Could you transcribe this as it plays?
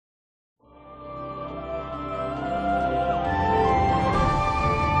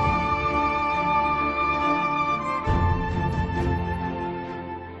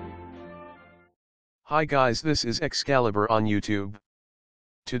Hi guys, this is Excalibur on YouTube.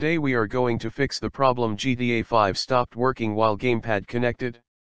 Today we are going to fix the problem GTA 5 stopped working while Gamepad connected.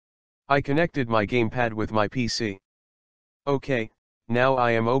 I connected my Gamepad with my PC. Okay, now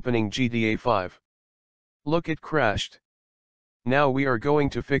I am opening GTA 5. Look, it crashed. Now we are going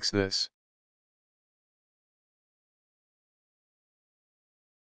to fix this.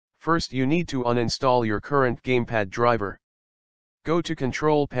 First you need to uninstall your current Gamepad driver. Go to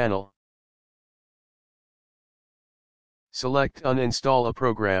Control Panel. Select Uninstall a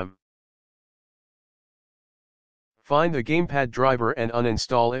program. Find the Gamepad driver and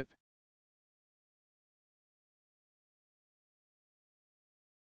uninstall it.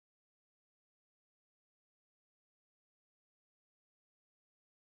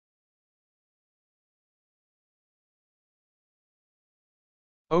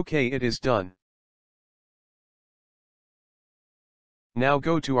 Okay, it is done. Now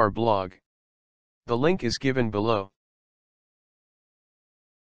go to our blog. The link is given below.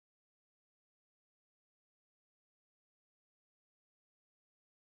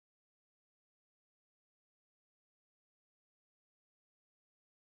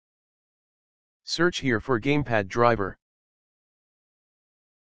 Search here for Gamepad driver.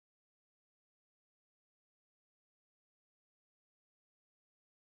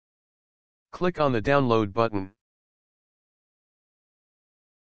 Click on the download button.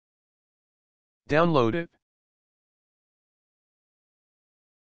 Download it.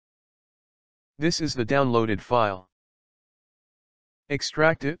 This is the downloaded file.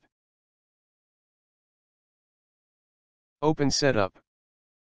 Extract it. Open Setup.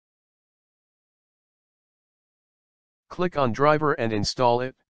 Click on driver and install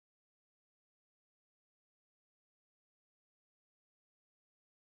it.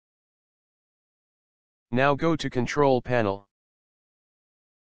 Now go to Control Panel.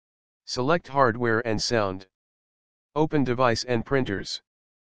 Select Hardware and Sound. Open Device and Printers.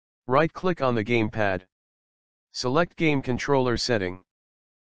 Right-click on the Gamepad. Select Game Controller Setting.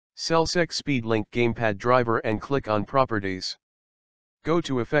 Select Speed Link Gamepad Driver and click on Properties. Go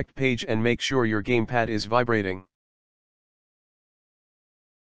to Effect page and make sure your Gamepad is vibrating.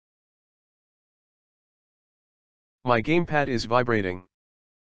 My Gamepad is vibrating.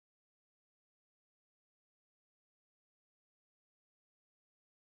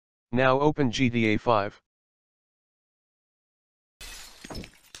 Now open GTA 5.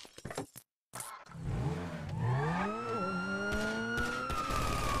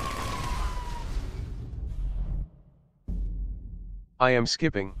 I am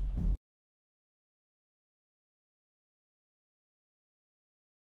skipping.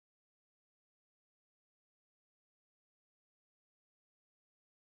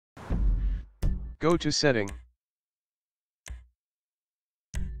 Go to Setting.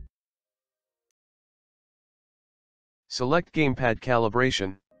 Select Gamepad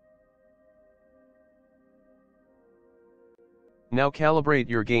Calibration. Now calibrate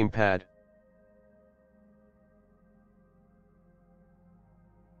your Gamepad.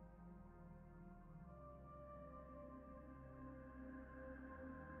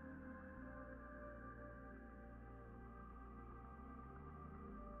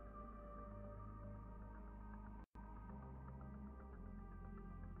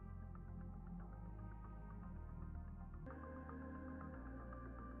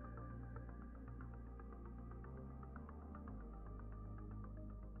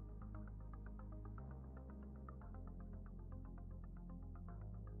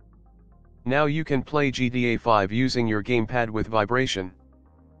 Now you can play GTA 5 using your Gamepad with vibration.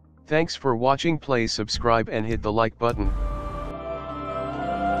 Thanks for watching. Please subscribe and hit the like button.